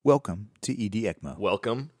Welcome to ED ECMO.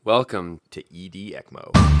 Welcome to ED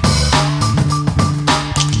ECMO.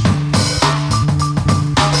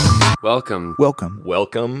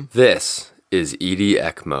 Welcome. This is ED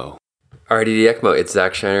ECMO. All right, ED ECMO, it's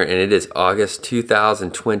Zach Shiner, and it is August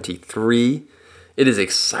 2023. It is an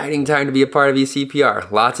exciting time to be a part of ECPR.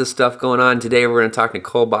 Lots of stuff going on. Today we're going to talk to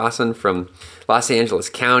Nichole Bosson from Los Angeles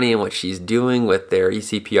County and what she's doing with their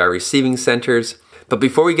ECPR receiving centers. But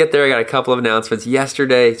before we get there, I got a couple of announcements.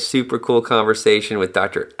 Yesterday, super cool conversation with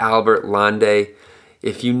Dr. Albert Lande.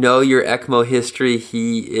 If you know your ECMO history,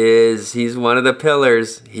 he's one of the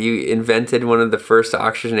pillars. He invented one of the first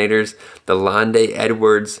oxygenators, the Lande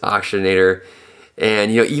Edwards oxygenator. And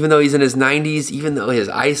even though he's in his 90s, even though his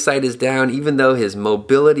eyesight is down, even though his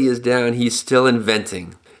mobility is down, he's still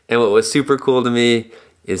inventing. And what was super cool to me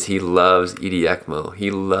is he loves ED ECMO.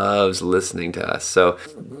 He loves listening to us. So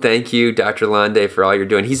thank you, Dr. Lande, for all you're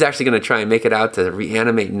doing. He's actually going to try and make it out to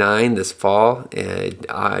Reanimate 9 this fall,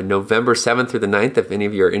 November 7th through the 9th, if any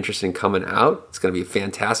of you are interested in coming out. It's going to be a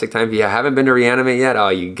fantastic time. If you haven't been to Reanimate yet,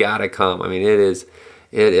 you got to come. I mean, it is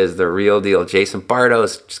the real deal. Jason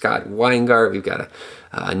Bardos, Scott Weingart, we've got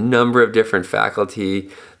a number of different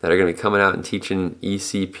faculty that are going to be coming out and teaching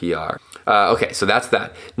ECPR. Okay, so that's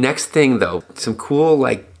that. Next thing, though, some cool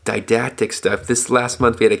didactic stuff. This last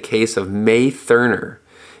month we had a case of May Thurner.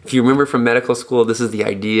 If you remember from medical school, this is the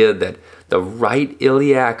idea that the right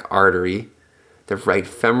iliac artery, the right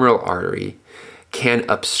femoral artery, can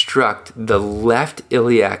obstruct the left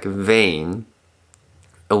iliac vein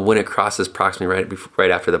when it crosses proximally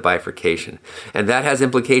right after the bifurcation. And that has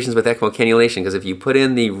implications with ECMO cannulation, because if you put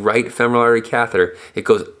in the right femoral artery catheter, it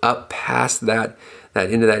goes up past that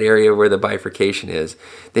into that area where the bifurcation is,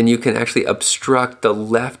 then you can actually obstruct the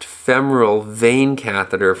left femoral vein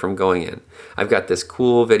catheter from going in. I've got this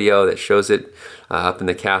cool video that shows it up in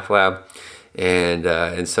the cath lab,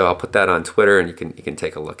 and so I'll put that on Twitter, and you can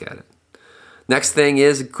take a look at it. Next thing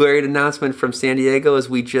is a great announcement from San Diego is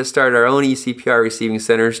we just started our own ECPR receiving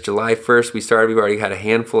centers. July 1st we've already had a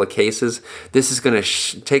handful of cases. This is going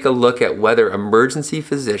to take a look at whether emergency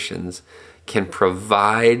physicians can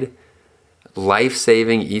provide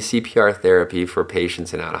life-saving ECPR therapy for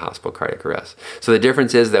patients in out-of-hospital cardiac arrest. So the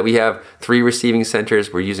difference is that we have 3 receiving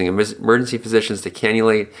centers. We're using emergency physicians to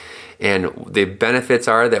cannulate, and the benefits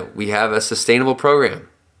are that we have a sustainable program.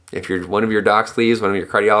 If one of your docs leaves, one of your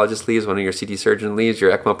cardiologists leaves, one of your CT surgeon leaves,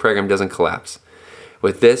 your ECMO program doesn't collapse.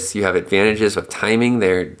 With this, you have advantages of timing.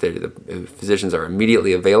 The physicians are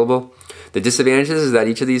immediately available. The disadvantages is that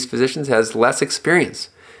each of these physicians has less experience.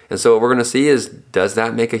 And so what we're going to see is, does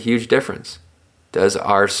that make a huge difference? Does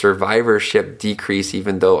our survivorship decrease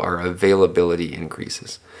even though our availability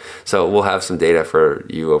increases? So we'll have some data for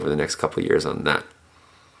you over the next couple of years on that.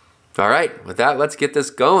 All right, with that, let's get this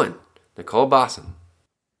going. Nichole Bosson.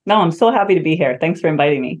 No, I'm so happy to be here. Thanks for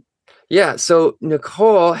inviting me. Yeah, so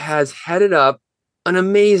Nichole has headed up an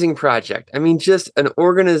amazing project. I mean, just an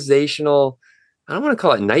organizational, I don't want to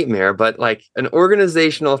call it nightmare, but an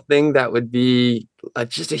organizational thing that would be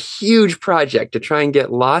just a huge project to try and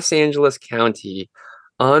get Los Angeles County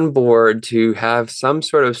on board to have some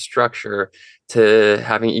sort of structure to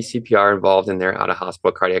having ECPR involved in their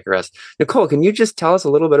out-of-hospital cardiac arrest. Nichole, can you just tell us a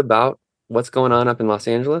little bit about what's going on up in Los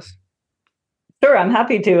Angeles? Sure, I'm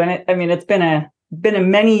happy to. And it's been a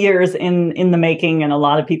many years in the making and a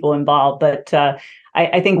lot of people involved. But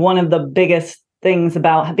I think one of the biggest things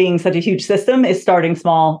about being such a huge system is starting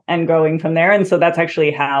small and growing from there. And so that's actually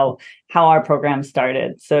how our program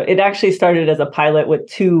started. So it actually started as a pilot with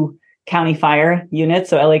 2 county fire units.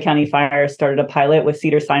 So LA County Fire started a pilot with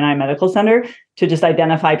Cedars-Sinai Medical Center to just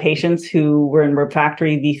identify patients who were in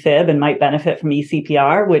refractory VFib and might benefit from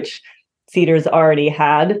ECPR, which Cedars already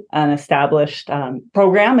had an established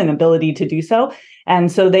program and ability to do so. And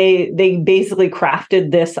so they basically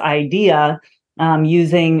crafted this idea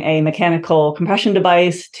using a mechanical compression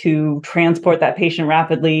device to transport that patient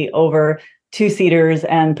rapidly over to Cedars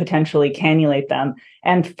and potentially cannulate them.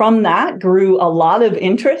 And from that grew a lot of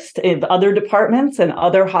interest in other departments and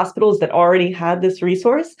other hospitals that already had this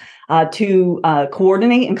resource to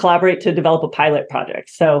coordinate and collaborate to develop a pilot project.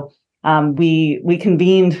 So we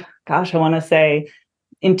convened, I want to say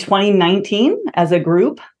in 2019 as a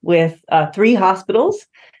group with 3 hospitals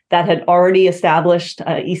that had already established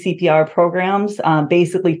ECPR programs,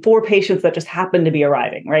 basically for patients that just happened to be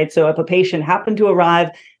arriving, right? So if a patient happened to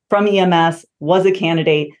arrive from EMS, was a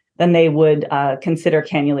candidate, then they would consider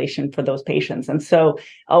cannulation for those patients. And so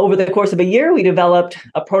over the course of a year, we developed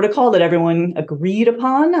a protocol that everyone agreed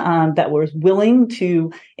upon, that was willing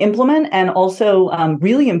to implement, and also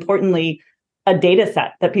really importantly, a data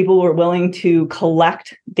set, that people were willing to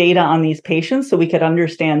collect data on these patients so we could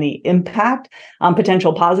understand the impact,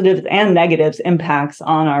 potential positives and negatives impacts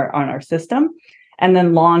on our system, and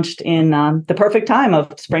then launched in the perfect time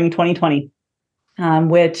of spring 2020,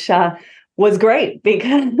 which was great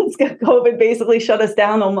because COVID basically shut us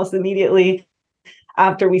down almost immediately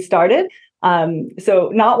after we started.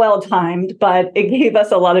 So not well timed, but it gave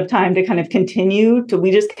us a lot of time to kind of continue to,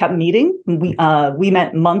 we just kept meeting. We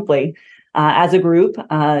met monthly as a group,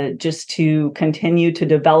 just to continue to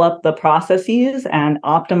develop the processes and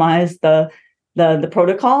optimize the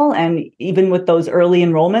protocol. And even with those early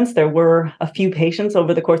enrollments, there were a few patients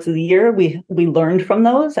over the course of the year. We learned from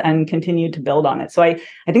those and continued to build on it. So I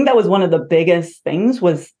think that was one of the biggest things,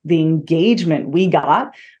 was the engagement we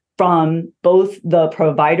got from both the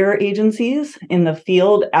provider agencies in the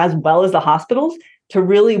field as well as the hospitals to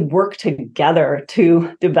really work together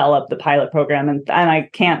to develop the pilot program. And I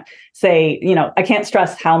can't say, I can't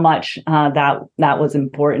stress how much that was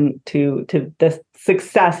important to the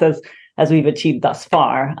success as we've achieved thus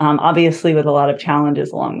far, obviously with a lot of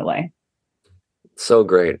challenges along the way. So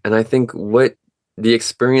great. And I think what the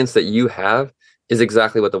experience that you have is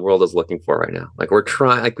exactly what the world is looking for right now. Like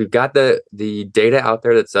we've got the data out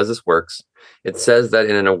there that says this works. It says that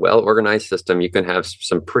in a well-organized system, you can have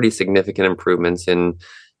some pretty significant improvements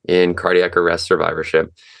in cardiac arrest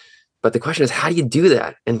survivorship. But the question is, how do you do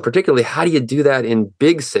that? And particularly, how do you do that in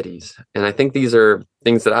big cities? And I think these are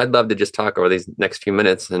things that I'd love to just talk over these next few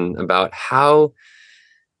minutes and about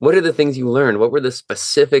what are the things you learned? What were the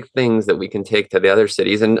specific things that we can take to the other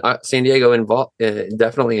cities? And San Diego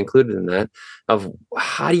definitely included in that, of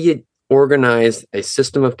how do you organize a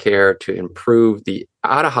system of care to improve the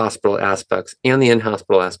out-of-hospital aspects and the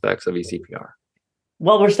in-hospital aspects of ECPR?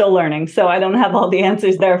 Well, we're still learning, so I don't have all the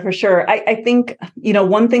answers there for sure. I think,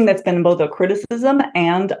 one thing that's been both a criticism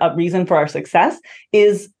and a reason for our success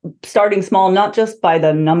is starting small, not just by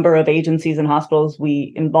the number of agencies and hospitals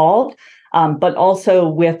we involved, but also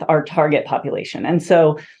with our target population. And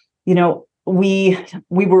so, we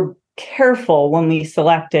were careful when we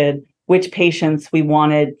selected which patients we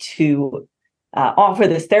wanted to offer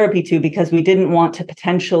this therapy to, because we didn't want to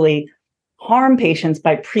potentially harm patients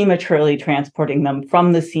by prematurely transporting them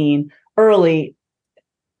from the scene early,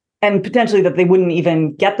 and potentially that they wouldn't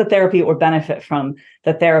even get the therapy or benefit from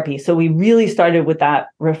the therapy. So we really started with that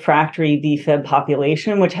refractory VFib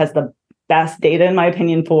population, which has the best data, in my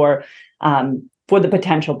opinion, for the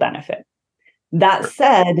potential benefit. That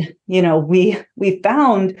said, we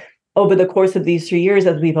found over the course of these 3 years,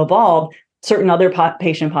 as we've evolved, certain other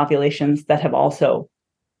patient populations that have also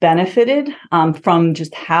benefited from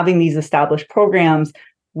just having these established programs,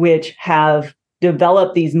 which have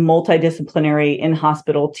developed these multidisciplinary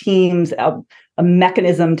in-hospital teams, a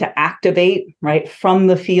mechanism to activate right from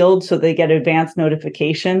the field, so they get advanced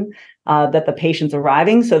notification that the patient's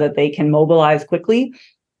arriving, so that they can mobilize quickly.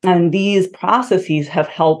 And these processes have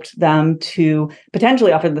helped them to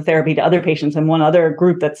potentially offer the therapy to other patients. And one other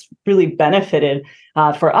group that's really benefited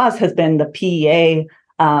for us has been the PEA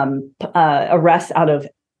arrests out of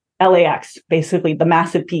LAX, basically the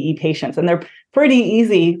massive PE patients. And they're pretty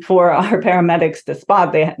easy for our paramedics to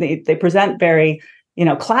spot. They present very,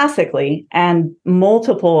 classically, and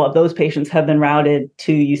multiple of those patients have been routed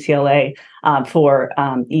to UCLA for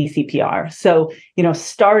ECPR. So,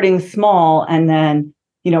 starting small and then,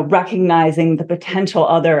 recognizing the potential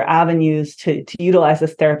other avenues to utilize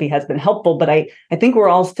this therapy has been helpful. But I think we're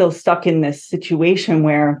all still stuck in this situation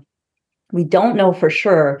where we don't know for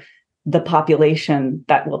sure the population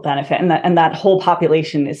that will benefit. And that whole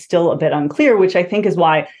population is still a bit unclear, which I think is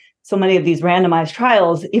why so many of these randomized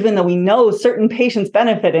trials, even though we know certain patients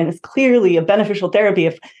benefit and it's clearly a beneficial therapy,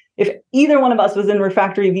 if either one of us was in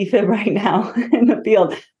refractory VFib right now in the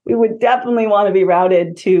field, we would definitely want to be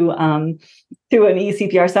routed to an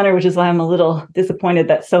ECPR center, which is why I'm a little disappointed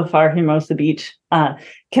that so far Hermosa Beach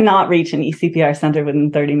cannot reach an ECPR center within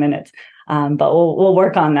 30 minutes. But we'll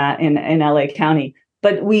work on that in LA County.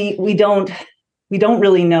 But we don't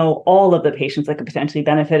really know all of the patients that could potentially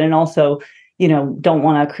benefit, and also, don't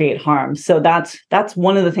want to create harm. So that's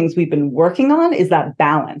one of the things we've been working on, is that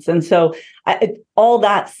balance. And so all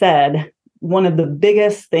that said, one of the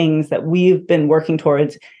biggest things that we've been working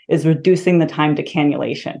towards is reducing the time to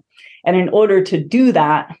cannulation. And in order to do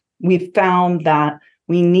that, we found that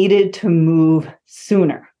we needed to move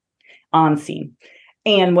sooner on scene.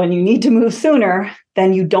 And when you need to move sooner,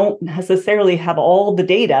 then you don't necessarily have all the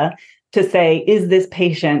data to say, is this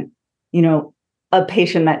patient, a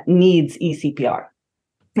patient that needs ECPR?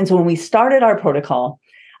 And so when we started our protocol,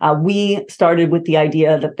 we started with the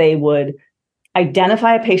idea that they would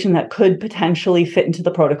identify a patient that could potentially fit into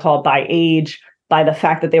the protocol by age, by the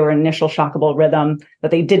fact that they were initial shockable rhythm,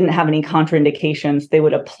 that they didn't have any contraindications. They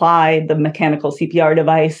would apply the mechanical CPR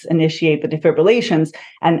device, initiate the defibrillations,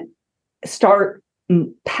 and start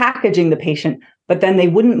packaging the patient, but then they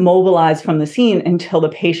wouldn't mobilize from the scene until the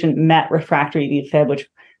patient met refractory defib, which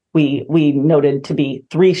we noted to be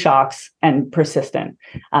 3 shocks and persistent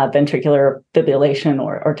ventricular fibrillation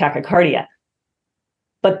or tachycardia.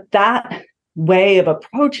 But that way of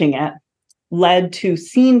approaching it led to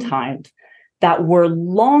scene times that were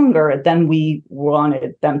longer than we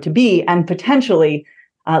wanted them to be, and potentially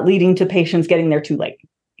leading to patients getting there too late,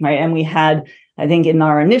 right? And we had, I think in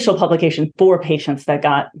our initial publication, 4 patients that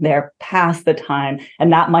got there past the time,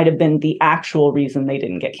 and that might have been the actual reason they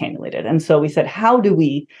didn't get cannulated. And so we said, how do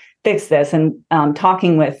we fix this? And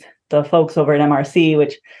talking with the folks over at MRC,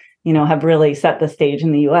 which, have really set the stage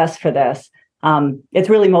in the US for this, it's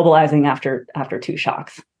really mobilizing after 2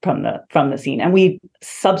 shocks from the scene. And we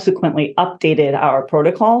subsequently updated our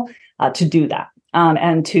protocol to do that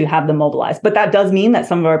and to have them mobilized. But that does mean that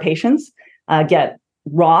some of our patients get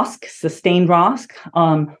ROSC, sustained ROSC,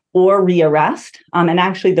 or rearrest. And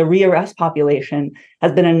actually the rearrest population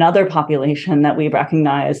has been another population that we've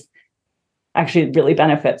recognized actually really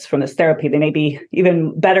benefits from this therapy. They may be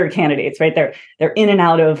even better candidates, right? They're in and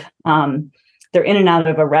out of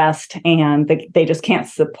arrest, and they just can't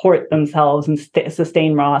support themselves and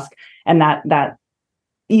sustain ROSC. And that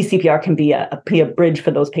ECPR can be a bridge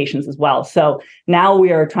for those patients as well. So now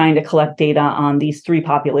we are trying to collect data on these 3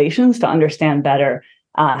 populations to understand better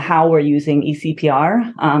how we're using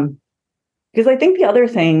ECPR. Because I think the other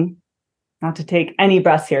thing, not to take any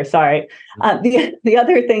breaths here, sorry, the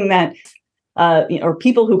other thing that or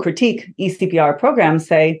people who critique ECPR programs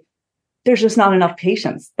say, there's just not enough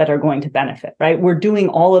patients that are going to benefit, right? We're doing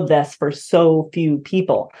all of this for so few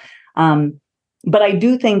people. But I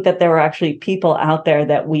do think that there are actually people out there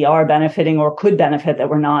that we are benefiting or could benefit that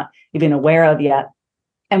we're not even aware of yet.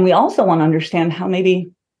 And we also want to understand how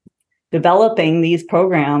maybe developing these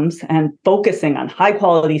programs and focusing on high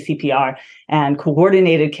quality CPR and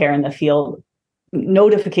coordinated care in the field,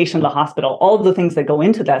 notification of the hospital, all of the things that go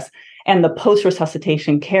into this, and the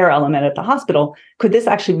post-resuscitation care element at the hospital, could this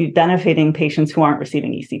actually be benefiting patients who aren't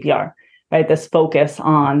receiving ECPR, right? This focus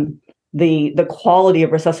on the quality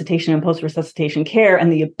of resuscitation and post-resuscitation care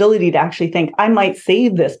and the ability to actually think, I might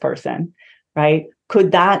save this person, right?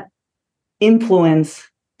 Could that influence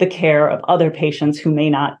the care of other patients who may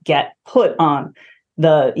not get put on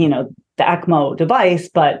the ECMO device,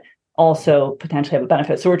 but also potentially have a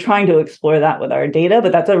benefit? So we're trying to explore that with our data,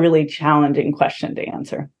 but that's a really challenging question to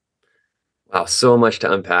answer. Wow, so much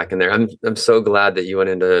to unpack in there. I'm so glad that you went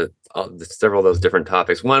into several of those different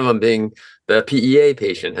topics. One of them being the PEA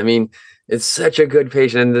patient. I mean, it's such a good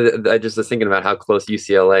patient. And I just was thinking about how close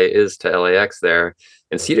UCLA is to LAX there,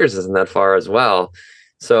 and Cedars isn't that far as well.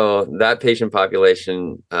 So that patient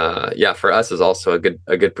population, for us is also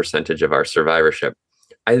a good percentage of our survivorship.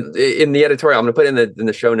 In the editorial, I'm going to put in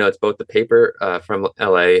the show notes both the paper from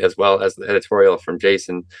LA as well as the editorial from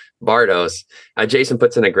Jason Bardos. Jason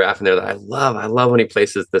puts in a graph in there that I love. I love when he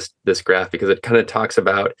places this graph, because it kind of talks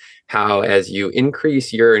about how as you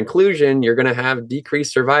increase your inclusion, you're going to have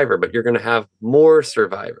decreased survivor, but you're going to have more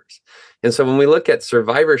survivors. And so when we look at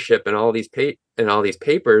survivorship in all these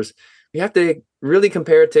papers, we have to really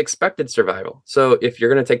compare it to expected survival. So if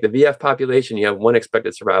you're going to take the VF population, you have 1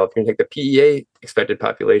 expected survival. If you're going to take the PEA expected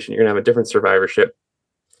population, you're going to have a different survivorship.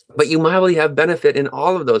 But you mildly have benefit in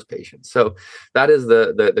all of those patients. So that is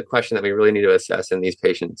the question that we really need to assess in these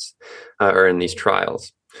patients or in these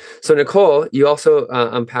trials. So Nichole, you also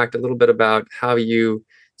unpacked a little bit about how you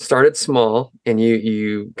started small and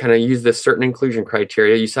you kind of used this certain inclusion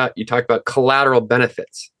criteria. You talked about collateral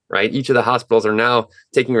benefits. Right? Each of the hospitals are now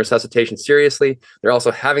taking resuscitation seriously. They're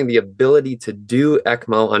also having the ability to do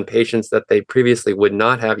ECMO on patients that they previously would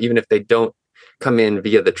not have, even if they don't come in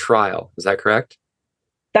via the trial. Is that correct?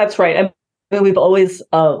 That's right. I mean, we've always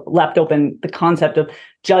left open the concept of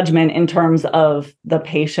judgment in terms of the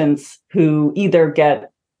patients who either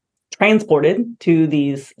get transported to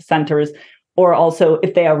these centers, or also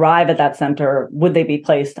if they arrive at that center, would they be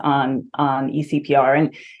placed on ECPR?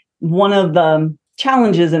 And one of the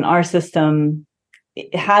challenges in our system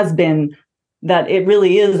has been that it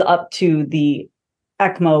really is up to the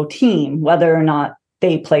ECMO team whether or not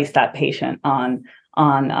they place that patient on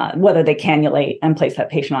whether they cannulate and place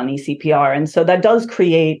that patient on ECPR. And so that does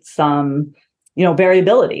create some,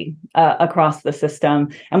 variability across the system.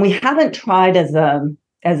 And we haven't tried as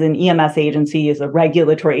an EMS agency, as a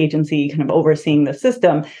regulatory agency kind of overseeing the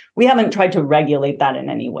system, we haven't tried to regulate that in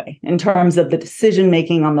any way in terms of the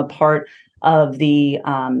decision-making on the part of the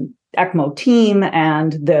ECMO team,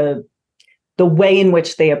 and the way in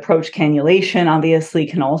which they approach cannulation obviously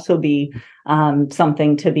can also be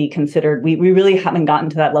something to be considered. We really haven't gotten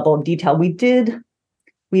to that level of detail. We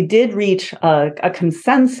did reach a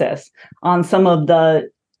consensus on some of the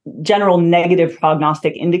general negative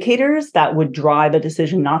prognostic indicators that would drive a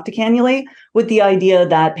decision not to cannulate, with the idea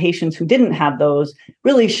that patients who didn't have those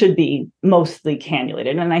really should be mostly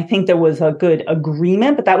cannulated. And I think there was a good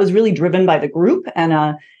agreement, but that was really driven by the group and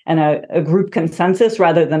a group consensus,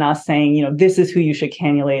 rather than us saying, this is who you should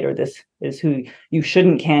cannulate or this is who you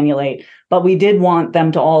shouldn't cannulate. But we did want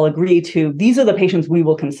them to all agree to, these are the patients we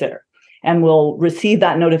will consider, and we'll receive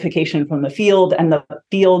that notification from the field, and the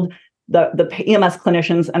field, the EMS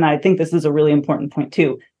clinicians, and I think this is a really important point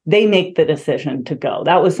too, they make the decision to go.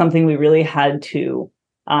 That was something we really had to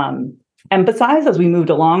emphasize as we moved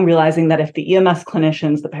along, realizing that if the EMS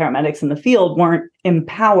clinicians, the paramedics in the field, weren't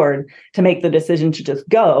empowered to make the decision to just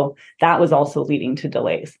go, that was also leading to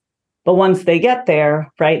delays. But once they get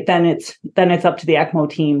there, right, then it's up to the ECMO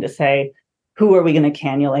team to say, who are we going to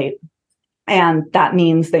cannulate? And that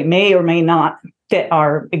means they may or may not fit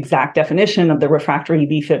our exact definition of the refractory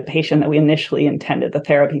VFib patient that we initially intended the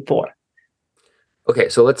therapy for. Okay,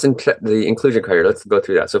 so the inclusion criteria, let's go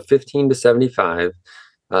through that. So 15 to 75,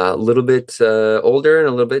 a little bit older and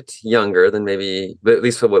a little bit younger than maybe, but at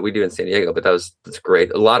least for what we do in San Diego, but that's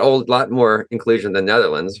great. A lot more inclusion than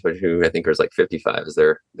Netherlands, who I think is like 55 is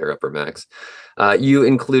their upper max. You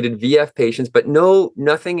included VF patients, but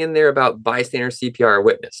nothing in there about bystander CPR or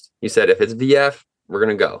witnessed. You said if it's VF, we're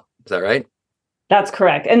going to go. Is that right? That's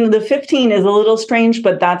correct. And the 15 is a little strange,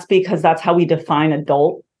 but that's because that's how we define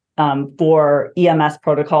adult for EMS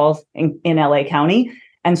protocols in LA County.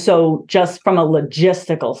 And so just from a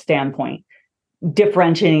logistical standpoint,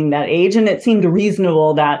 differentiating that age, and it seemed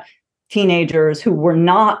reasonable that teenagers who were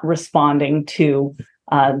not responding to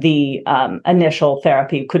the initial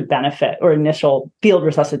therapy could benefit, or initial field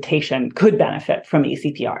resuscitation could benefit from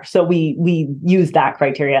ECPR. So we use that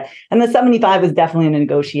criteria. And the 75 is definitely a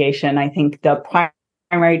negotiation. I think the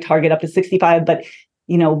primary target up to 65, but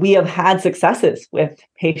we have had successes with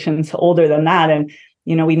patients older than that. And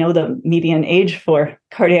we know the median age for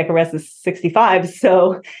cardiac arrest is 65.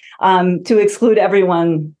 So to exclude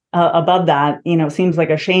everyone above that, seems like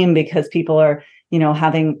a shame, because people are,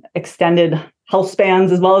 having extended health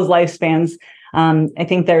spans as well as lifespans. I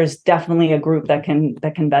think there's definitely a group that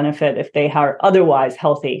can benefit if they are otherwise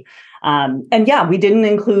healthy. And yeah, we didn't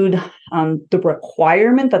include the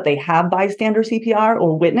requirement that they have bystander CPR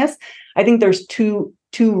or witness. I think there's two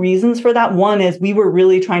reasons for that. One is we were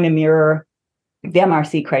really trying to mirror the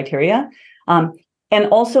MRC criteria. And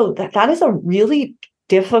also that is a really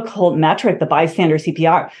difficult metric, the bystander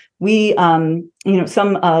CPR. We,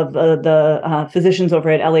 some of the physicians over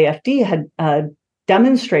at LAFD had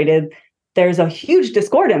demonstrated there's a huge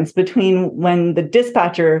discordance between when the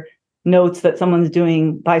dispatcher notes that someone's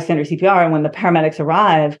doing bystander CPR and when the paramedics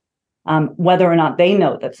arrive, whether or not they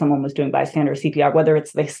note that someone was doing bystander CPR, whether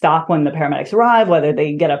it's they stop when the paramedics arrive, whether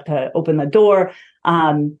they get up to open the door.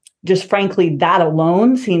 Just frankly, that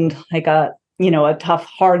alone seemed like a tough,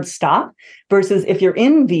 hard stop, versus if you're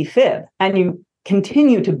in VFib and you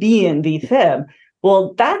continue to be in VFib,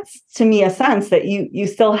 well, that's to me a sense that you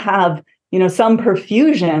still have, some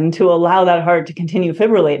perfusion to allow that heart to continue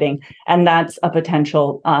fibrillating. And that's a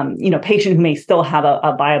potential, patient who may still have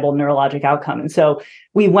a viable neurologic outcome. And so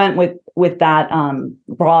we went with that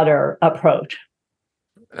broader approach.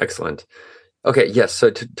 Excellent. Okay, yes,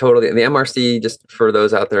 so totally. And the MRC, just for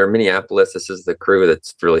those out there, Minneapolis, this is the crew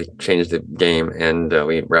that's really changed the game, and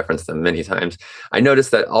we referenced them many times. I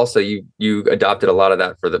noticed that also you adopted a lot of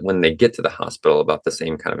that for when they get to the hospital, about the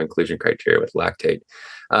same kind of inclusion criteria with lactate.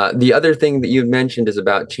 The other thing that you mentioned is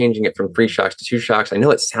about changing it from 3 shocks to 2 shocks. I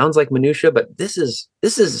know it sounds like minutia, but this is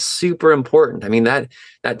super important. I mean, that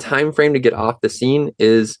time frame to get off the scene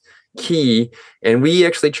is key. And we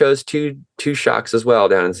actually chose two shocks as well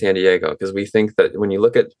down in San Diego, because we think that when you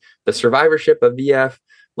look at the survivorship of VF,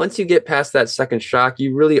 once you get past that second shock,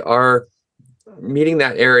 you really are meeting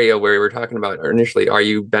that area where we were talking about initially. Are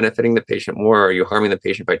you benefiting the patient more? Or are you harming the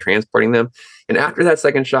patient by transporting them? And after that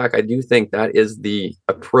second shock, I do think that is the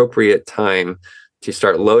appropriate time to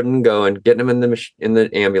start loading and going, getting them in the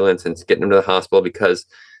ambulance and getting them to the hospital, because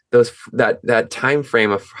that time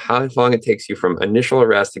frame of how long it takes you from initial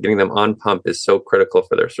arrest to getting them on pump is so critical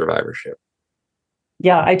for their survivorship.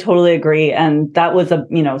 Yeah, I totally agree. And that was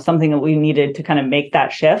something that we needed to kind of make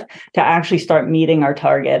that shift to actually start meeting our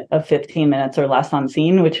target of 15 minutes or less on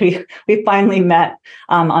scene, which we finally met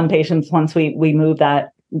on patients once we moved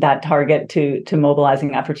that target to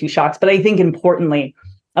mobilizing after 2 shocks. But I think importantly,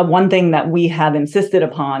 one thing that we have insisted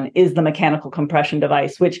upon is the mechanical compression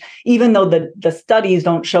device, which even though the studies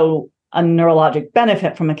don't show a neurologic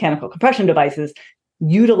benefit from mechanical compression devices,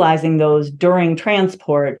 utilizing those during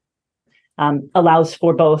transport allows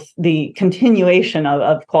for both the continuation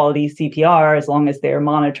of quality CPR as long as they're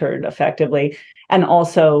monitored effectively, and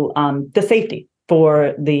also the safety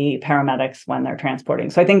for the paramedics when they're transporting.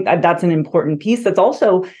 So I think that's an important piece that's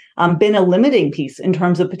also been a limiting piece in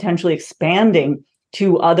terms of potentially expanding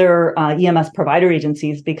to other EMS provider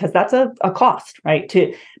agencies, because that's a cost, right?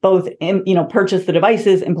 To both purchase the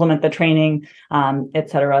devices, implement the training, et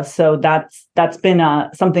cetera. So that's been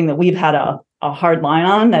something that we've had a hard line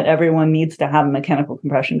on, that everyone needs to have a mechanical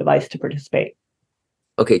compression device to participate.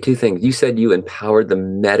 Okay, two things. You said you empowered the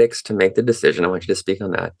medics to make the decision. I want you to speak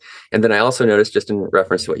on that. And then I also noticed, just in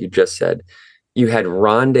reference to what you just said, you had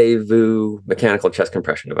rendezvous mechanical chest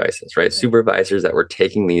compression devices, right? Supervisors that were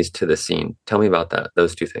taking these to the scene. Tell me about that,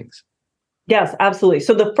 those two things. Yes, absolutely.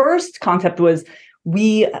 So the first concept was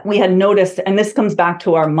we had noticed, and this comes back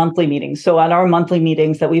to our monthly meetings. So at our monthly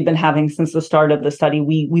meetings that we've been having since the start of the study,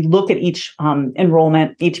 we look at each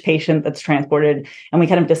enrollment, each patient that's transported, and we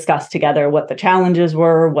kind of discuss together what the challenges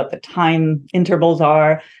were, what the time intervals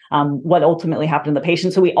are, what ultimately happened to the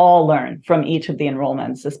patient. So we all learn from each of the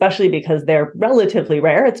enrollments, especially because they're relatively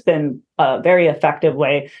rare. It's been a very effective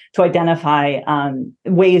way to identify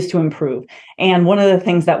ways to improve. And one of the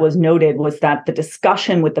things that was noted was that the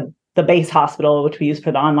discussion with the base hospital, which we use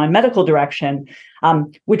for the online medical direction,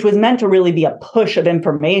 which was meant to really be a push of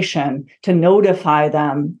information to notify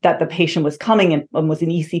them that the patient was coming and was an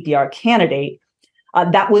ECPR candidate,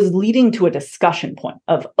 that was leading to a discussion point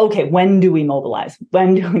of, okay, when do we mobilize?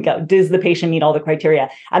 When do we go? Does the patient meet all the criteria?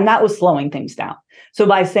 And that was slowing things down. So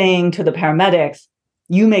by saying to the paramedics,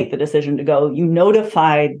 you make the decision to go, you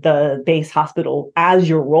notify the base hospital as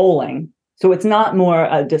you're rolling. So it's not more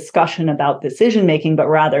a discussion about decision-making, but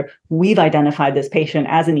rather we've identified this patient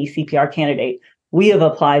as an ECPR candidate. We have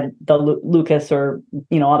applied the Lucas or,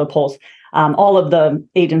 AutoPulse. All of the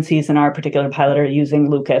agencies in our particular pilot are using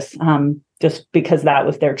Lucas just because that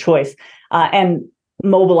was their choice. And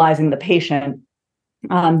mobilizing the patient,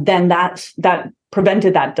 then that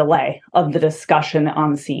prevented that delay of the discussion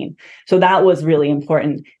on scene. So that was really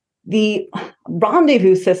important. The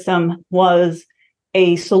rendezvous system was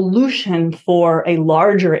a solution for a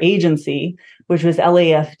larger agency, which was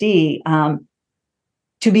LAFD,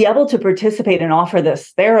 to be able to participate and offer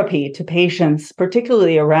this therapy to patients,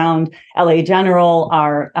 particularly around LA General,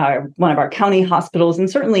 our one of our county hospitals, and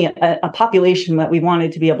certainly a population that we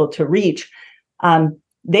wanted to be able to reach.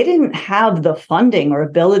 They didn't have the funding or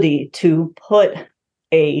ability to put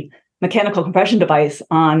a mechanical compression device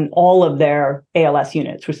on all of their ALS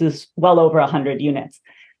units, which is well over 100 units.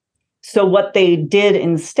 So what they did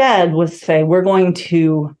instead was say, we're going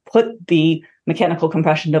to put the mechanical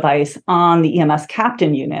compression device on the EMS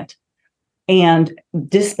captain unit and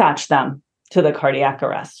dispatch them to the cardiac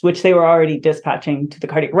arrest, which they were already dispatching to the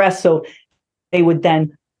cardiac arrest. So they would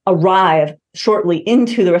then arrive shortly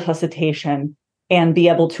into the resuscitation and be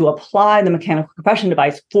able to apply the mechanical compression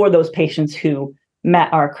device for those patients who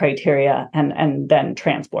met our criteria and then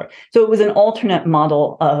transport. So it was an alternate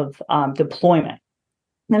model of deployment.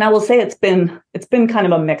 And I will say it's been kind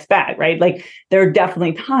of a mixed bag, right? Like there are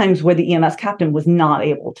definitely times where the EMS captain was not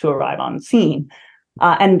able to arrive on scene,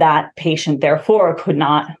 and that patient therefore could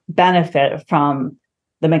not benefit from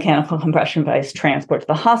the mechanical compression device transport to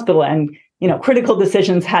the hospital. And critical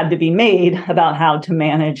decisions had to be made about how to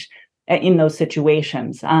manage in those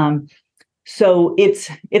situations. So it's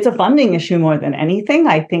a funding issue more than anything.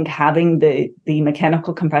 I think having the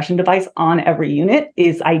mechanical compression device on every unit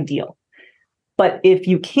is ideal. But if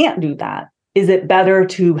you can't do that, is it better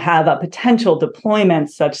to have a potential deployment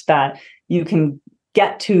such that you can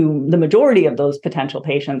get to the majority of those potential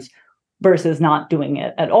patients versus not doing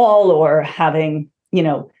it at all, or having,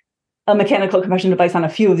 a mechanical compression device on a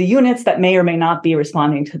few of the units that may or may not be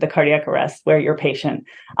responding to the cardiac arrest where your patient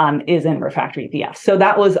is in refractory VF. So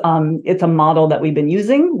that was, it's a model that we've been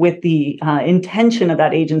using with the intention of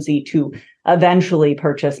that agency to eventually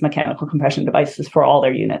purchase mechanical compression devices for all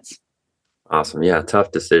their units. Awesome. Yeah,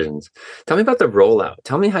 tough decisions. Tell me about the rollout.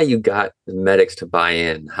 Tell me how you got the medics to buy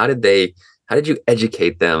in. How did you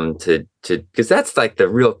educate them to because that's like the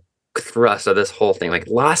real thrust of this whole thing. Like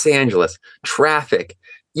Los Angeles, traffic,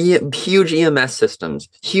 huge EMS systems,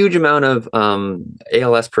 huge amount of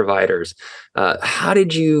ALS providers. How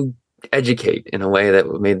did you educate in a way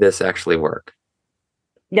that made this actually work?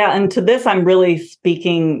 Yeah, and to this, I'm really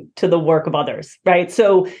speaking to the work of others, right?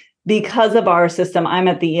 So because of our system, I'm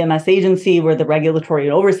at the EMS agency. We're the regulatory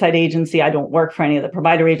and oversight agency. I don't work for any of the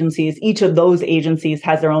provider agencies. Each of those agencies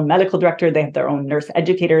has their own medical director. They have their own nurse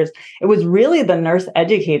educators. It was really the nurse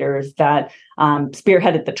educators that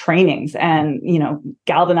spearheaded the trainings and,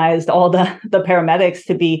 galvanized all the paramedics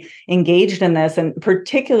to be engaged in this. And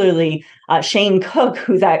particularly Shane Cook,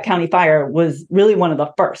 who's at County Fire, was really one of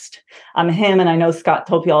the first. Him, and I know Scott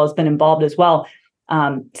Topial has been involved as well,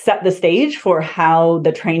 set the stage for how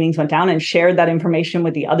the trainings went down and shared that information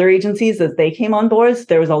with the other agencies as they came on board. So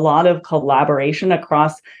there was a lot of collaboration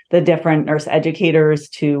across the different nurse educators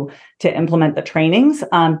to implement the trainings.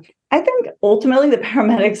 I think ultimately the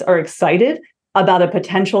paramedics are excited about a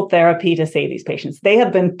potential therapy to save these patients. They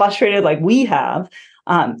have been frustrated like we have,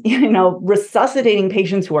 resuscitating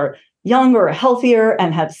patients who are younger, healthier,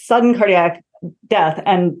 and have sudden cardiac death,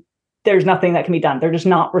 and there's nothing that can be done. They're just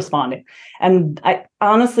not responding. And I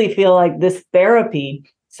honestly feel like this therapy,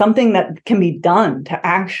 something that can be done to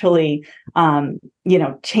actually,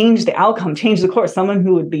 change the outcome, change the course. Someone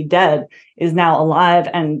who would be dead is now alive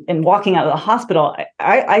and walking out of the hospital.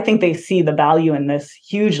 I think they see the value in this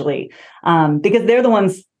hugely, because they're the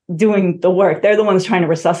ones doing the work. They're the ones trying to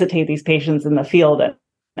resuscitate these patients in the field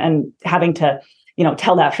and having to,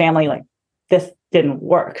 tell that family like this didn't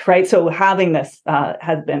work, right? So having this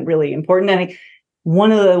has been really important. And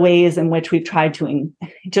one of the ways in which we've tried to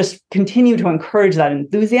just continue to encourage that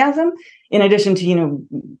enthusiasm, in addition to,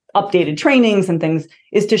 updated trainings and things,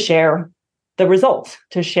 is to share the results,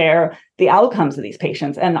 to share the outcomes of these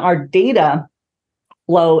patients. And our data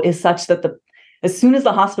flow is such that as soon as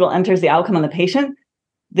the hospital enters the outcome on the patient,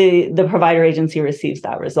 the provider agency receives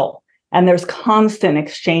that result. And there's constant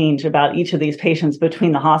exchange about each of these patients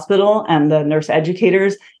between the hospital and the nurse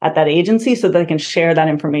educators at that agency so they can share that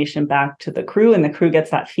information back to the crew. And the crew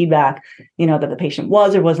gets that feedback, that the patient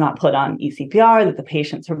was or was not put on ECPR, that the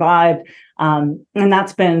patient survived. And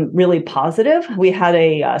that's been really positive. We had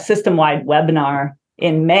a system-wide webinar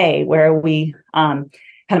in May where we kind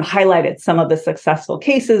of highlighted some of the successful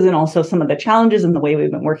cases and also some of the challenges and the way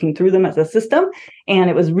we've been working through them as a system. And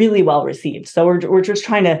it was really well received. So we're just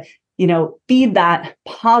trying to feed that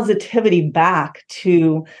positivity back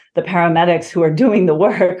to the paramedics who are doing the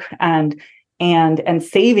work and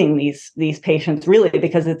saving these patients, really,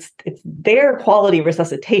 because it's their quality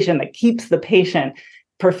resuscitation that keeps the patient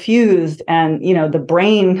perfused and the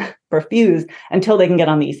brain perfused until they can get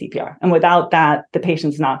on the ECPR. And without that, the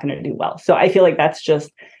patient's not going to do well. So I feel like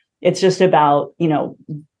it's just about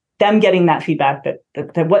them getting that feedback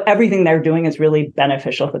that what everything they're doing is really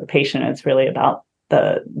beneficial for the patient. It's really about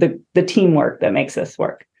the teamwork that makes this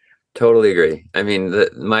work. Totally agree. I mean,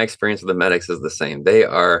 my experience with the medics is the same. They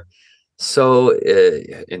are so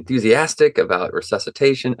enthusiastic about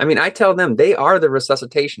resuscitation. I mean, I tell them they are the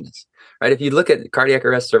resuscitationists, right? If you look at cardiac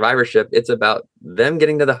arrest survivorship, it's about them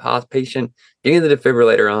getting to the patient, getting the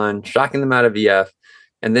defibrillator on, shocking them out of VF.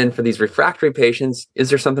 And then for these refractory patients,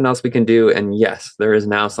 is there something else we can do? And yes, there is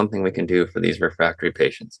now something we can do for these refractory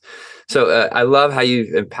patients. So I love how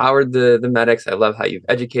you've empowered the medics. I love how you've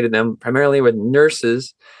educated them, primarily with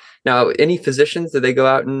nurses. Now, any physicians, did they go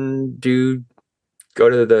out and go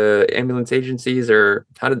to the ambulance agencies, or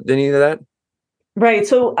how did any of that? Right.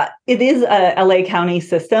 So it is a LA County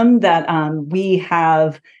system that we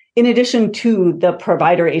have, in addition to the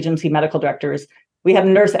provider agency medical directors, we have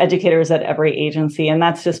nurse educators at every agency. And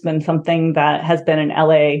that's just been something that has been an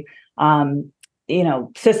LA,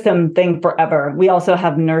 system thing forever. We also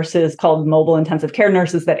have nurses called mobile intensive care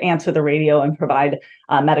nurses that answer the radio and provide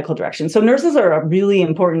medical direction. So nurses are a really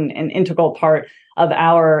important and integral part of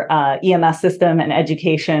our EMS system and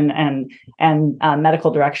education and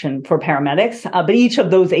medical direction for paramedics. But each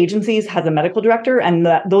of those agencies has a medical director, and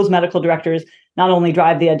those medical directors not only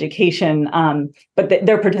drive the education, but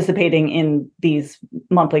they're participating in these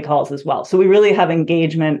monthly calls as well. So we really have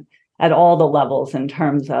engagement at all the levels in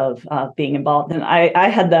terms of being involved. And I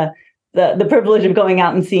had the privilege of going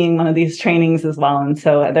out and seeing one of these trainings as well. And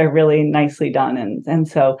so they're really nicely done. And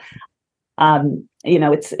so,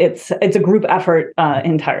 it's a group effort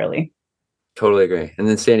entirely. Totally agree. And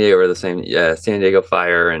then San Diego are the same. Yeah, San Diego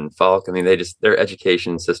Fire and Falk. I mean, their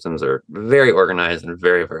education systems are very organized and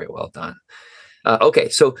very, very well done. Okay,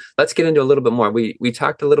 so let's get into a little bit more. We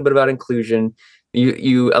talked a little bit about inclusion.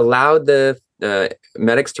 You allowed the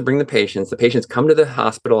medics to bring the patients. The patients come to the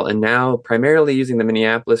hospital, and now primarily using the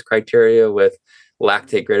Minneapolis criteria with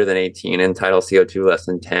lactate greater than 18 and tidal CO2 less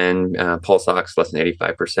than 10, pulse ox less than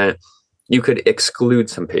 85%. You could exclude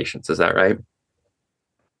some patients. Is that right?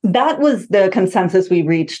 That was the consensus we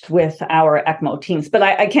reached with our ECMO teams, but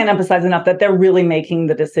I can't emphasize enough that they're really making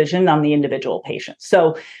the decision on the individual patient.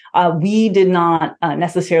 So we did not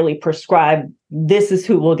necessarily prescribe this is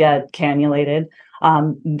who will get cannulated.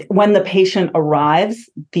 When the patient arrives,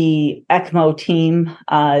 the ECMO team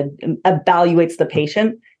evaluates the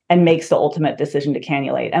patient and makes the ultimate decision to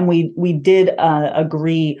cannulate. And we did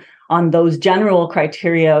agree on those general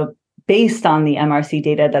criteria based on the MRC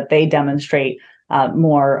data that they demonstrate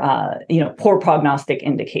more, poor prognostic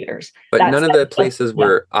indicators. But none of the places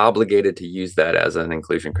were obligated to use that as an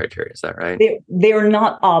inclusion criteria. Is that right? They are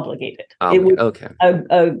not obligated. It was okay.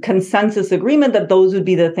 a consensus agreement that those would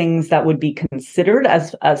be the things that would be considered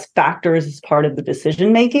as factors as part of the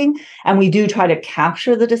decision making. And we do try to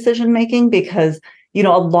capture the decision making because, a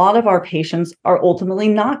lot of our patients are ultimately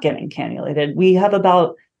not getting cannulated. We have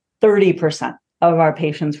about 30% of our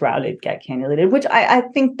patients routed get cannulated, which I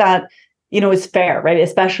think that is fair, right?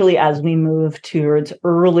 Especially as we move towards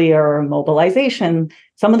earlier mobilization.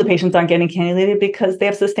 Some of the patients aren't getting cannulated because they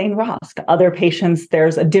have sustained ROSC. Other patients,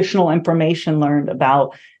 there's additional information learned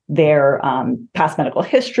about their past medical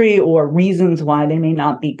history or reasons why they may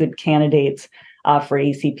not be good candidates for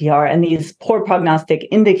ECPR. And these poor prognostic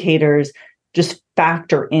indicators just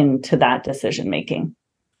factor into that decision making.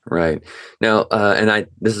 Right. Now,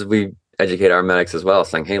 we educate our medics as well,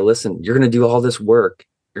 saying, hey, listen, you're going to do all this work.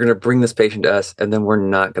 You're going to bring this patient to us, and then we're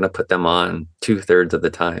not going to put them on 2/3 of the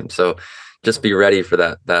time. So just be ready for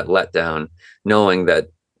that letdown, knowing that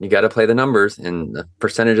you got to play the numbers, and the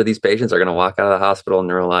percentage of these patients are going to walk out of the hospital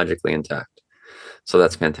neurologically intact. So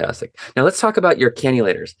that's fantastic. Now let's talk about your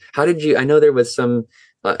cannulators. How did you? I know there was some.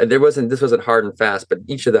 This wasn't hard and fast, but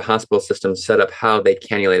each of the hospital systems set up how they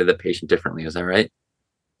cannulated the patient differently. Is that right?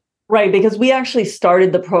 Right, because we actually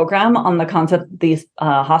started the program on the concept that these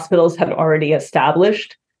hospitals had already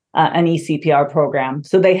established an ECPR program.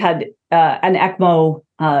 So they had an ECMO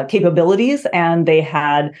capabilities, and they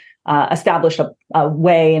had established a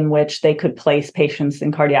way in which they could place patients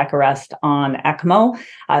in cardiac arrest on ECMO.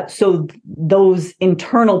 So those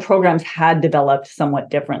internal programs had developed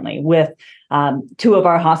somewhat differently, with two of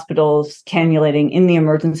our hospitals cannulating in the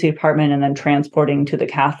emergency department and then transporting to the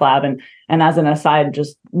cath lab. And as an aside,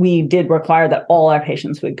 we did require that all our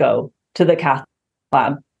patients would go to the cath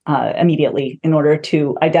lab immediately in order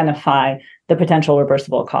to identify the potential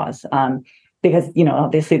reversible cause. Because,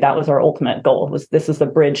 obviously that was our ultimate goal, this is a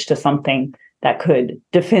bridge to something that could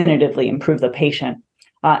definitively improve the patient.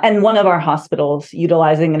 And one of our hospitals,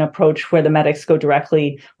 utilizing an approach where the medics go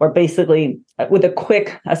directly, or basically with a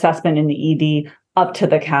quick assessment in the ED, up to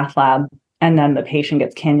the cath lab, and then the patient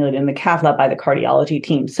gets cannulated in the cath lab by the cardiology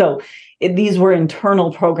team. So these were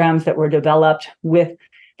internal programs that were developed with,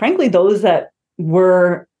 frankly, those that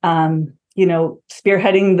were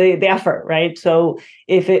spearheading the effort, right? So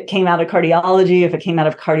if it came out of cardiology, if it came out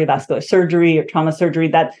of cardiovascular surgery or trauma surgery,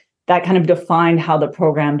 that kind of defined how the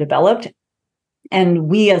program developed. And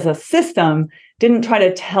we as a system didn't try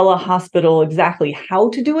to tell a hospital exactly how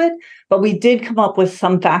to do it, but we did come up with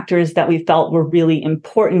some factors that we felt were really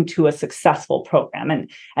important to a successful program.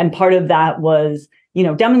 And part of that was,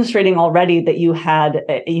 demonstrating already that you had,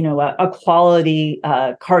 a quality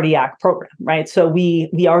cardiac program, right? So we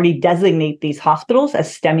already designate these hospitals as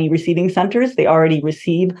STEMI receiving centers. They already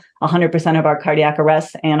receive 100% of our cardiac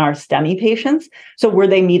arrests and our STEMI patients. So were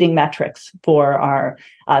they meeting metrics for our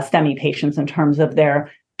STEMI patients in terms of their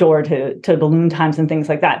door to balloon times and things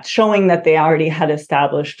like that, showing that they already had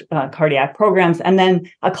established cardiac programs, and then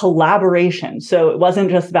a collaboration. So it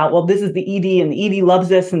wasn't just about, well, this is the ED and the ED loves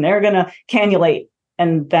this and they're going to cannulate.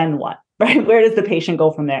 And then what, right? Where does the patient go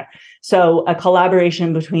from there? So a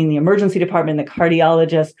collaboration between the emergency department, the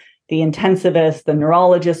cardiologist, the intensivist, the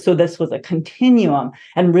neurologist. So this was a continuum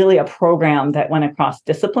and really a program that went across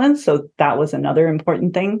disciplines. So that was another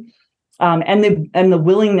important thing. And the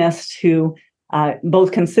willingness to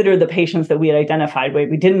both consider the patients that we had identified.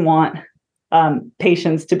 We didn't want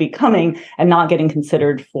patients to be coming and not getting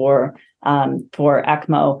considered for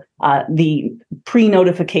ECMO, the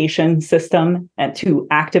pre-notification system and to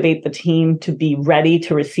activate the team to be ready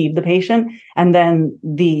to receive the patient, and then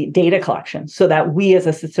the data collection so that we as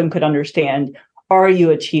a system could understand, are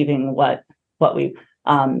you achieving what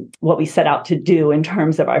we set out to do in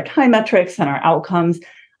terms of our time metrics and our outcomes.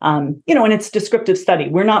 And it's descriptive study.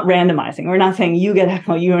 We're not randomizing. We're not saying you get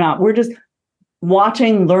ECMO, you're not. We're just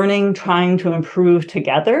watching, learning, trying to improve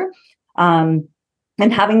together.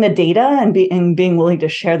 And having the data and being willing to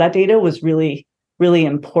share that data was really, really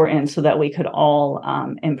important so that we could all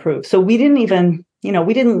improve. So we didn't even,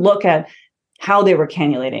 we didn't look at how they were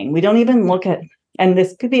cannulating. We don't even look at, and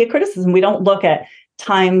this could be a criticism, we don't look at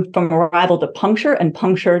time from arrival to puncture and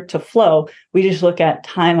puncture to flow. We just look at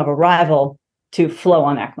time of arrival to flow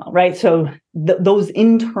on ECMO, right? So those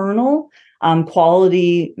internal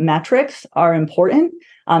quality metrics are important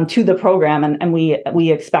to the program, and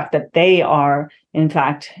we expect that they are, in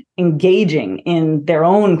fact, engaging in their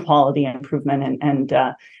own quality improvement and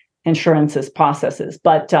insurances processes.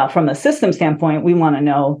 But from a system standpoint, we want to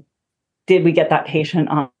know, did we get that patient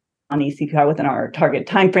on ECPR within our target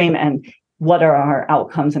timeframe, and what are our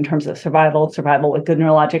outcomes in terms of survival with good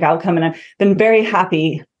neurologic outcome? And I've been very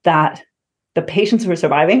happy that the patients who are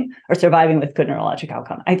surviving with good neurologic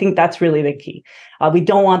outcome. I think that's really the key. We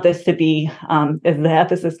don't want this to be, as the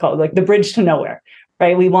ethicist called, like the bridge to nowhere,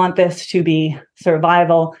 right? We want this to be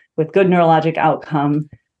survival with good neurologic outcome,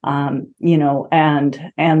 and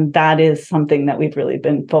that is something that we've really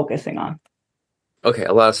been focusing on. Okay,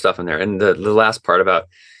 a lot of stuff in there. And the last part about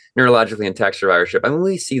neurologically intact survivorship, I mean,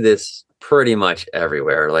 we see this pretty much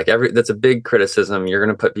everywhere. That's a big criticism. You're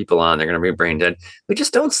going to put people on, they're going to be brain dead. We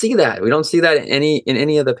just don't see that. We don't see that in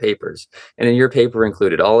any of the papers. And in your paper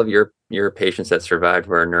included, all of your patients that survived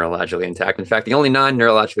were neurologically intact. In fact, the only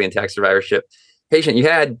non-neurologically intact survivorship patient you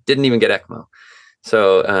had didn't even get ECMO.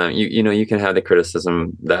 So you can have the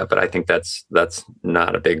criticism that, but I think that's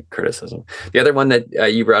not a big criticism. The other one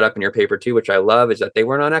that you brought up in your paper too, which I love, is that they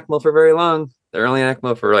weren't on ECMO for very long. They're only on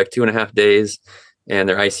ECMO for like 2.5 days, and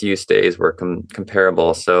their ICU stays were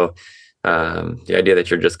comparable. So the idea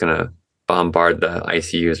that you're just going to bombard the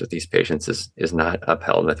ICUs with these patients is not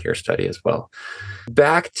upheld with your study as well.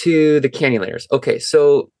 Back to the cannulators. Okay,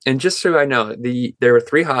 so, and just so I know, there were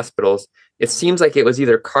 3 hospitals. It seems like it was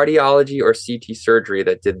either cardiology or CT surgery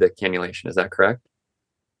that did the cannulation. Is that correct?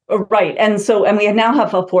 Right. And we now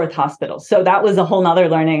have a 4th hospital. So that was a whole nother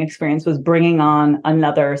learning experience, was bringing on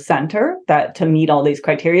another center to meet all these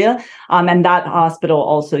criteria. And that hospital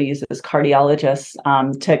also uses cardiologists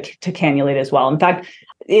to cannulate as well. In fact,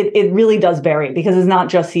 it really does vary, because it's not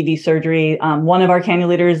just CV surgery. One of our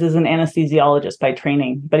cannulators is an anesthesiologist by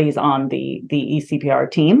training, but he's on the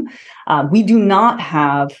ECPR team. We do not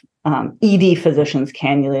have ED physicians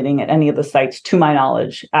cannulating at any of the sites, to my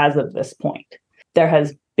knowledge, as of this point. There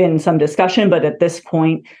has been some discussion, but at this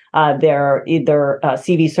point, there are either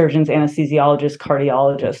CV surgeons, anesthesiologists,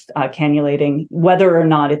 cardiologists cannulating, whether or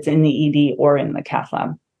not it's in the ED or in the cath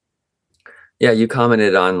lab. Yeah, you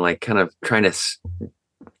commented on like kind of trying to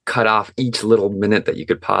cut off each little minute that you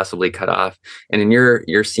could possibly cut off. And in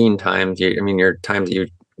your scene times, your times that you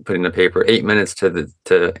put in the paper, 8 minutes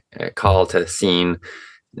to call to scene,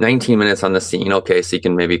 19 minutes on the scene. Okay, so you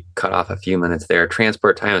can maybe cut off a few minutes there.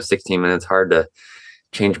 Transport time is 16 minutes. Hard to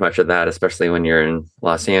change much of that, especially when you're in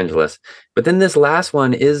Los Angeles. But then this last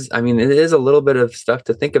one is, it is a little bit of stuff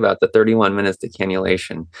to think about, the 31 minutes to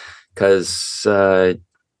cannulation, because, the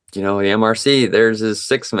MRC, theirs is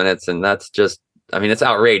 6 minutes, and that's just, it's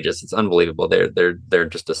outrageous. It's unbelievable. They're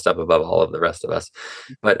just a step above all of the rest of us.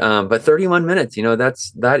 But 31 minutes,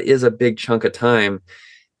 that is a big chunk of time.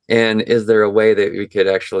 And is there a way that we could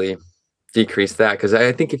actually decrease that? Because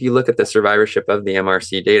I think if you look at the survivorship of the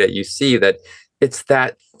MRC data, you see that it's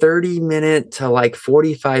that 30-minute to like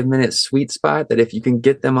 45-minute sweet spot that if you can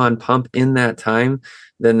get them on pump in that time,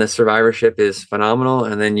 then the survivorship is phenomenal.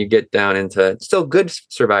 And then you get down into still good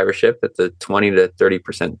survivorship at the 20 to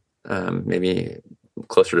 30%, maybe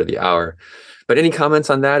closer to the hour. But any comments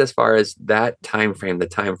on that as far as that time frame, the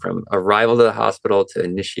time from arrival to the hospital to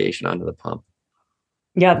initiation onto the pump?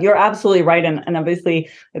 Yeah, you're absolutely right. And obviously,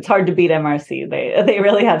 it's hard to beat MRC. They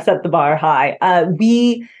really have set the bar high.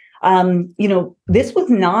 This was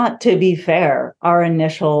not, to be fair, our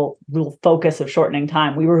initial real focus of shortening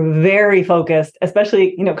time. We were very focused,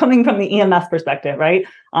 especially, coming from the EMS perspective, right,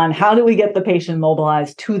 on how do we get the patient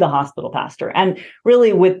mobilized to the hospital faster. And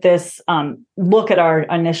really, with this look at our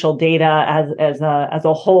initial data as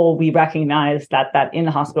a whole, we recognize that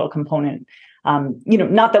in-hospital component,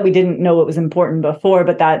 not that we didn't know it was important before,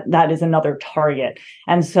 but that is another target.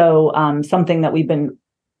 And so something that we've been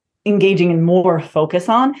engaging in more focus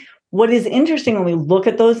on. What is interesting when we look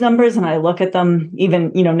at those numbers, and I look at them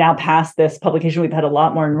even, now past this publication, we've had a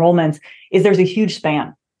lot more enrollments, is there's a huge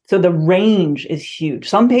span. So the range is huge.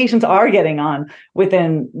 Some patients are getting on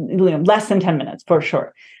within less than 10 minutes for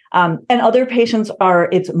sure. And other patients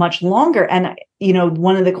it's much longer. And,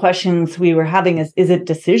 one of the questions we were having is it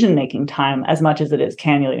decision-making time as much as it is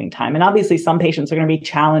cannulating time? And obviously some patients are going to be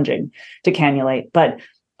challenging to cannulate, but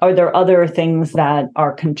are there other things that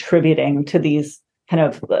are contributing to these kind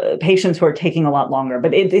of patients who are taking a lot longer?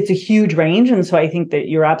 But it's a huge range. And so I think that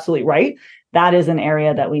you're absolutely right. That is an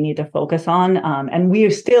area that we need to focus on. And we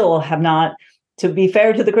still have not to be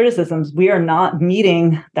fair to the criticisms, we are not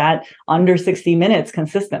meeting that under 60 minutes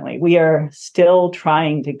consistently. We are still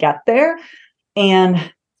trying to get there.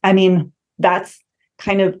 And I mean, that's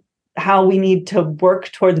kind of how we need to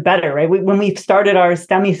work towards better, right? When we started our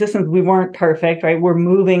STEMI systems, we weren't perfect, right? We're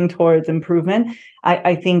moving towards improvement.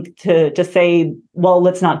 I think to say, well,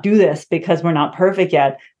 let's not do this because we're not perfect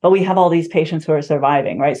yet, but we have all these patients who are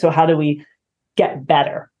surviving, right? So how do we get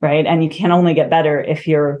better, right? And you can only get better if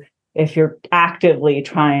you're actively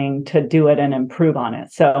trying to do it and improve on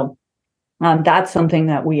it. So that's something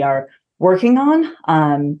that we are working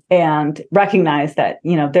on, and recognize that,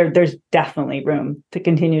 there's definitely room to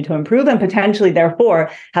continue to improve and potentially,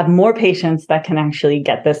 therefore, have more patients that can actually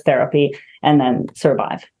get this therapy and then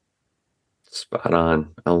survive. Spot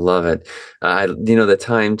on. I love it. The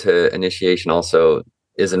time to initiation also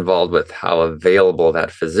is involved with how available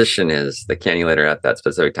that physician is, the cannulator at that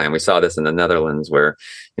specific time. We saw this in the Netherlands where,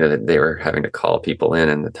 they were having to call people in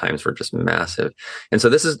and the times were just massive. And so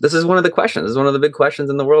this is one of the questions. This is one of the big questions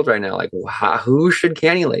in the world right now. Like, who should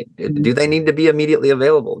cannulate? Do they need to be immediately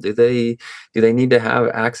available? Do they need to have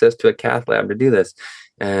access to a cath lab to do this?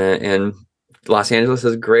 And Los Angeles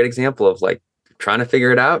is a great example of like trying to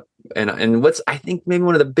figure it out. And what's, I think, maybe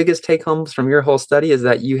one of the biggest take homes from your whole study is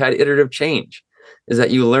that you had iterative change. Is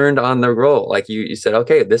that you learned on the roll. Like you said,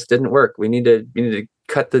 okay, this didn't work. We need to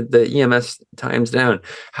cut the EMS times down.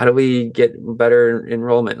 How do we get better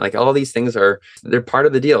enrollment? Like all these things they're part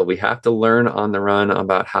of the deal. We have to learn on the run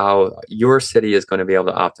about how your city is going to be able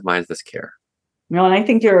to optimize this care. And I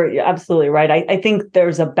think you're absolutely right. I think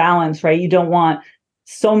there's a balance, right? You don't want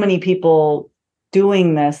so many people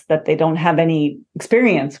doing this that they don't have any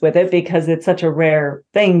experience with it because it's such a rare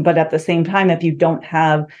thing. But at the same time, if you don't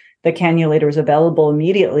have the cannulators available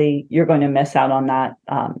immediately, you're going to miss out on that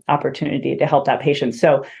opportunity to help that patient.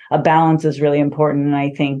 So a balance is really important. And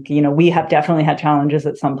I think, we have definitely had challenges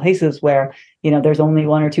at some places where, there's only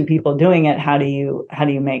one or two people doing it. How do you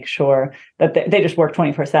make sure that they just work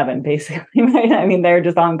 24/7, basically, right? I mean, they're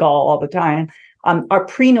just on call all the time. Our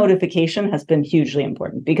pre-notification has been hugely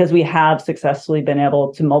important because we have successfully been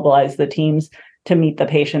able to mobilize the teams to meet the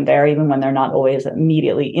patient there, even when they're not always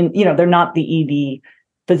immediately in, they're not the ED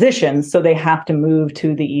physicians, so they have to move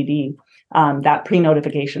to the ED. That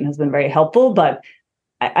pre-notification has been very helpful, but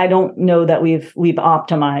I don't know that we've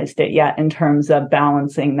optimized it yet in terms of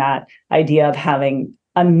balancing that idea of having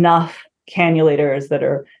enough cannulators that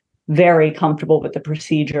are very comfortable with the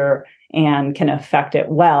procedure and can affect it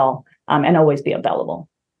well, and always be available.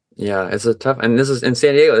 Yeah, it's a tough, and this is in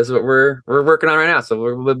San Diego. This is what we're working on right now.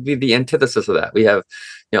 So we'll be the antithesis of that. We have,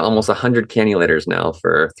 almost 100 cannulators now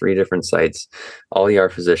for 3 different sites, all ER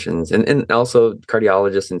physicians, and also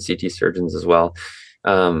cardiologists and CT surgeons as well.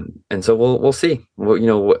 And so we'll see.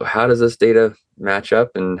 How does this data match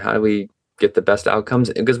up, and how do we get the best outcomes?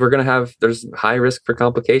 Because there's high risk for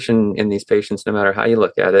complication in these patients, no matter how you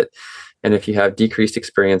look at it. And if you have decreased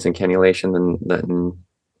experience in cannulation, then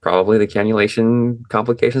probably the cannulation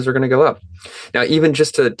complications are going to go up. Now, even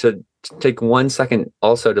just to take 1 second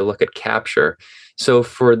also to look at capture. So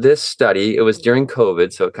for this study, it was during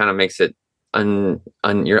COVID, so it kind of makes it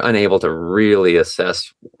you're unable to really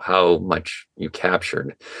assess how much you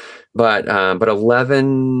captured. But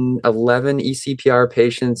 11 ECPR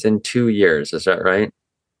patients in 2 years, is that right?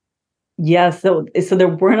 Yes. So there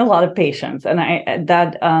weren't a lot of patients, and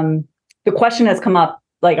the question has come up.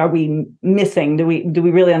 Like, are we missing? Do we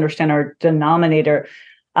really understand our denominator?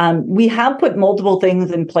 We have put multiple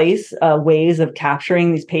things in place, ways of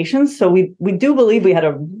capturing these patients. So we do believe we had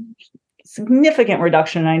a significant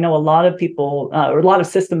reduction. And I know a lot of people or a lot of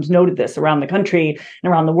systems noted this around the country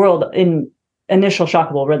and around the world in initial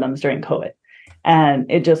shockable rhythms during COVID. And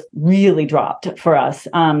it just really dropped for us.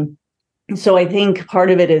 So I think part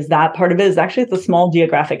of it is actually it's a small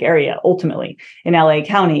geographic area ultimately in LA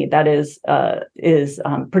County that is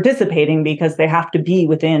participating because they have to be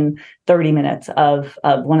within 30 minutes of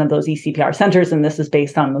one of those ECPR centers. And this is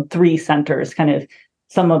based on the 3 centers, kind of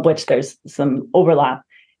some of which there's some overlap.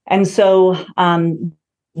 And so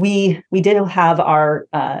we did have our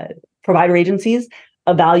provider agencies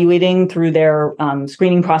evaluating through their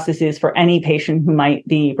screening processes for any patient who might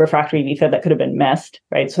be refractory VFib that could have been missed,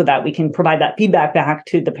 right? So that we can provide that feedback back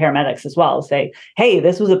to the paramedics as well. Say, hey,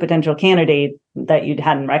 this was a potential candidate that you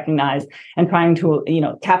hadn't recognized, and trying to,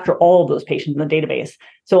 capture all of those patients in the database.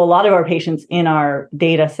 So a lot of our patients in our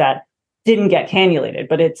data set didn't get cannulated,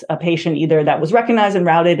 but it's a patient either that was recognized and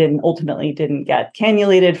routed and ultimately didn't get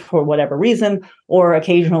cannulated for whatever reason, or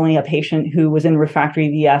occasionally a patient who was in refractory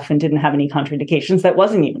VF and didn't have any contraindications that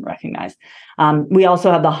wasn't even recognized. We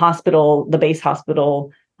also have the base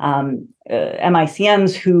hospital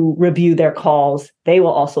MICMs who review their calls, they will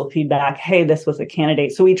also feedback, hey, this was a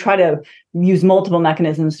candidate. So we try to use multiple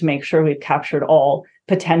mechanisms to make sure we've captured all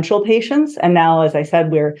potential patients. And now, as I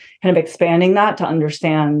said, we're kind of expanding that to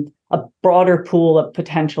understand a broader pool of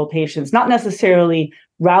potential patients, not necessarily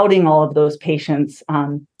routing all of those patients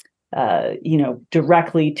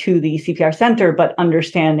directly to the ECPR center, but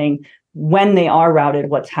understanding when they are routed,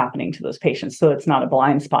 what's happening to those patients. So it's not a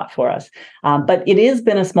blind spot for us. But it has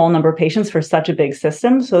been a small number of patients for such a big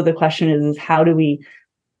system. So the question is how do we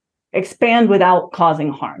expand without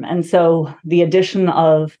causing harm? And so the addition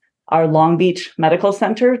of our Long Beach Medical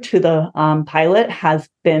Center to the pilot has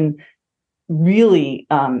been really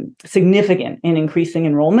significant in increasing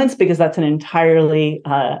enrollments, because that's an entirely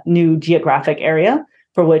new geographic area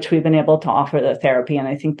for which we've been able to offer the therapy. And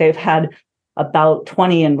I think they've had about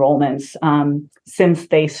 20 enrollments since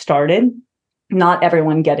they started. Not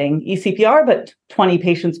everyone getting ECPR, but 20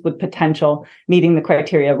 patients with potential meeting the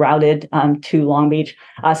criteria routed to Long Beach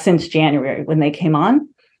since January when they came on.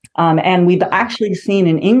 And we've actually seen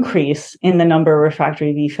an increase in the number of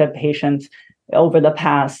refractory VFib patients over the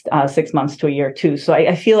past 6 months to a year too. So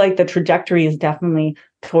I feel like the trajectory is definitely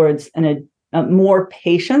towards more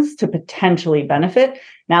patients to potentially benefit.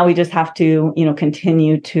 Now we just have to,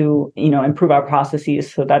 continue to, improve our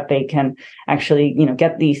processes so that they can actually,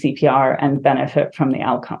 get the CPR and benefit from the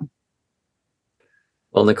outcome.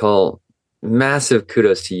 Well, Nichole, massive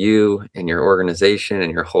kudos to you and your organization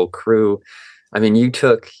and your whole crew. I mean, you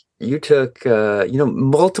took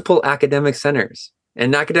multiple academic centers,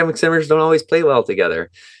 and academic centers don't always play well together,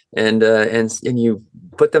 and you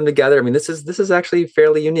put them together. I mean, this is actually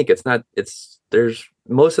fairly unique. There's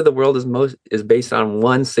most of the world is based on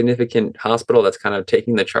one significant hospital that's kind of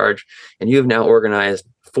taking the charge, and you have now organized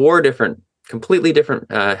 4 completely different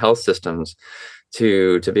health systems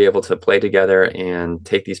to be able to play together and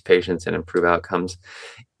take these patients and improve outcomes.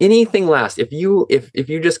 Anything last? If you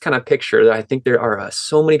just kind of picture that, I think there are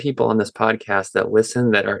so many people on this podcast that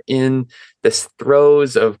listen that are in this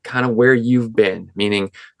throes of kind of where you've been,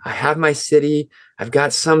 meaning I have my city, I've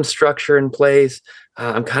got some structure in place,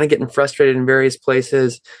 I'm kind of getting frustrated in various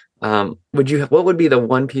places. What would be the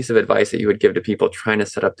one piece of advice that you would give to people trying to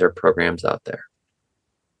set up their programs out there?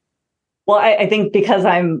 Well, I think because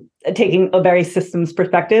I'm taking a very systems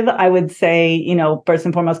perspective, I would say, first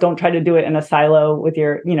and foremost, don't try to do it in a silo with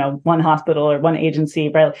your, one hospital or one agency.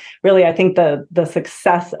 But really, I think the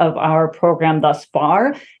success of our program thus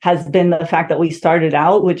far has been the fact that we started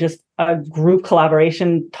out with just a group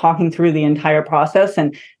collaboration, talking through the entire process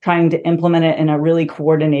and trying to implement it in a really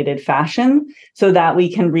coordinated fashion so that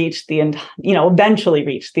we can reach eventually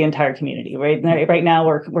reach the entire community. Right now,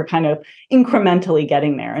 we're kind of incrementally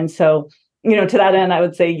getting there. And so, to that end, I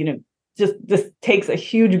would say, just this takes a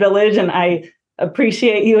huge village, and I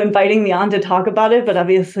appreciate you inviting me on to talk about it. But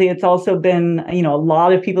obviously, it's also been, a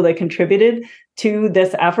lot of people that contributed to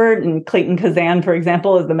this effort. And Clayton Kazan, for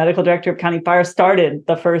example, as the medical director of County Fire, started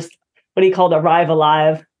the first, what he called Arrive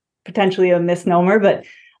Alive, potentially a misnomer, but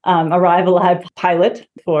Arrive Alive pilot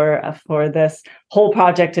for this whole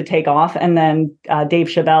project to take off. And then Dave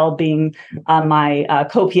Chabelle being my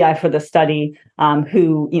co-PI for the study,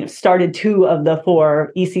 who started 2 of the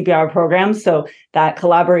 4 ECPR programs. So that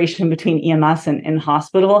collaboration between EMS and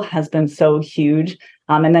in-hospital has been so huge.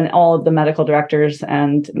 And then all of the medical directors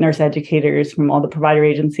and nurse educators from all the provider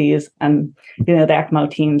agencies and the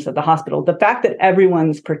ECMO teams at the hospital. The fact that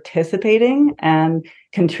everyone's participating and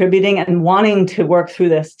contributing and wanting to work through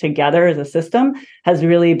this together as a system has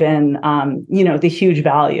really been, the huge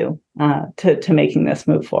value to making this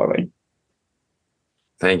move forward.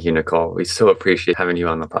 Thank you, Nichole. We so appreciate having you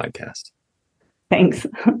on the podcast. Thanks.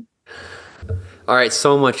 All right,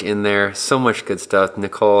 so much in there, so much good stuff.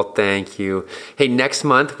 Nichole, thank you. Hey, next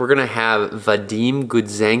month, we're going to have Vadim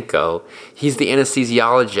Gudzenko. He's the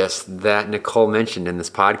anesthesiologist that Nichole mentioned in this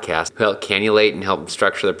podcast, who helped cannulate and help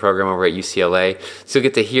structure the program over at UCLA. So you'll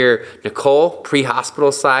get to hear Nichole,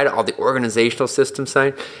 pre-hospital side, all the organizational system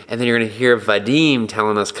side, and then you're going to hear Vadim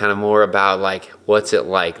telling us kind of more about what's it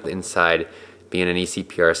like inside being an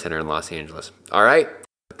ECPR center in Los Angeles. All right,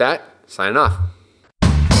 with that, signing off.